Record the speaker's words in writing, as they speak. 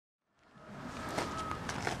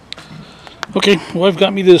Okay, well, I've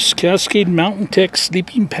got me this Cascade Mountain Teck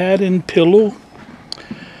sleeping pad and pillow.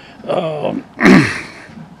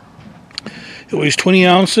 It weighs 20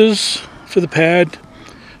 ounces for the pad,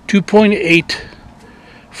 2.8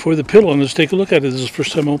 for the pillow. And let's take a look at it. This is the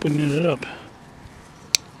first time opening it up.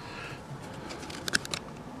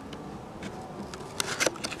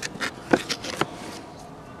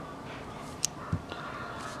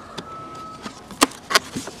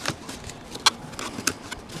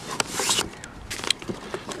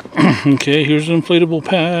 Okay, here's an inflatable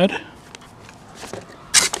pad.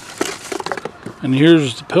 And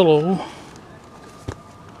here's the pillow.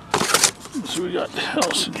 So we got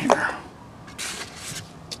else in here.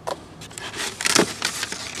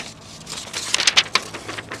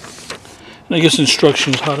 And I guess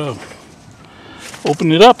instructions how to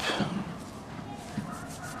open it up.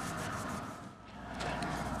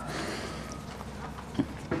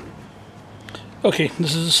 Okay,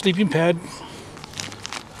 this is a sleeping pad.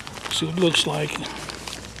 See what it looks like.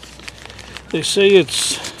 They say it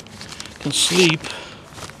can sleep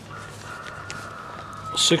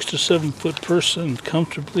a 6 to 7 foot person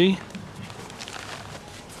comfortably.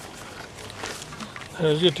 That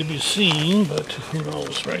has yet to be seen, but who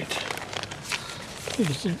knows, right? Here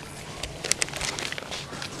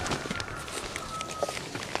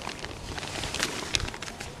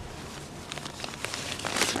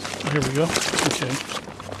we go. Okay.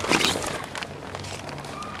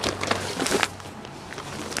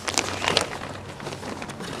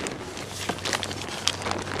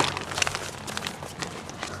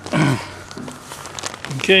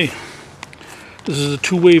 Okay, this is a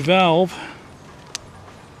two-way valve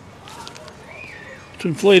to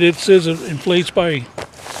inflate it. It says it inflates by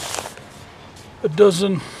a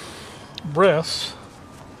dozen breaths.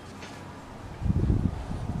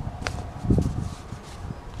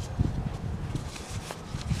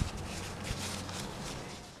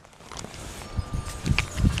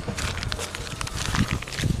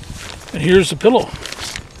 And here's the pillow.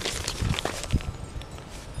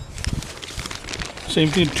 Same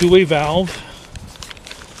thing, two-way valve.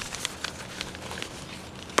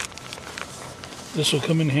 This will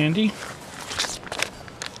come in handy.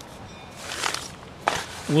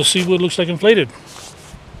 We'll see what it looks like inflated.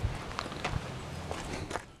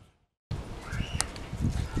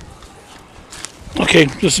 Okay,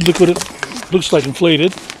 just look what it looks like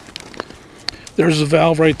inflated. There's the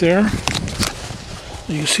valve right there.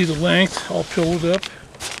 You can see the length all pillowed up.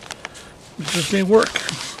 It just may work.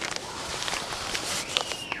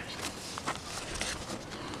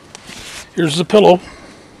 Here's the pillow.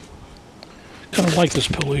 Kind of like this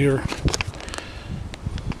pillow here.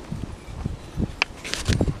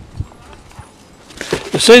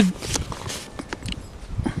 It said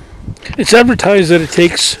it's advertised that it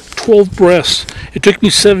takes 12 breaths. It took me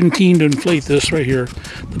 17 to inflate this right here,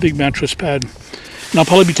 the big mattress pad. And I'll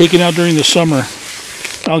probably be taking it out during the summer.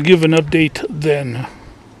 I'll give an update then.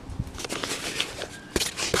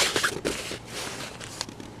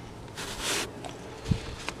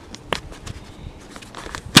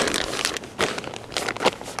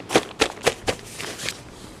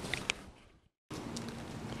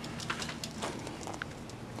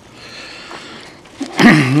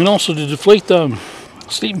 And also to deflate the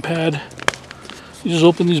sleeping pad, you just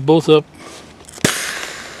open these both up.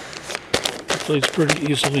 Deflates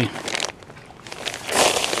pretty easily.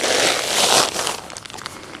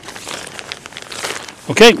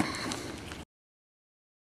 Okay.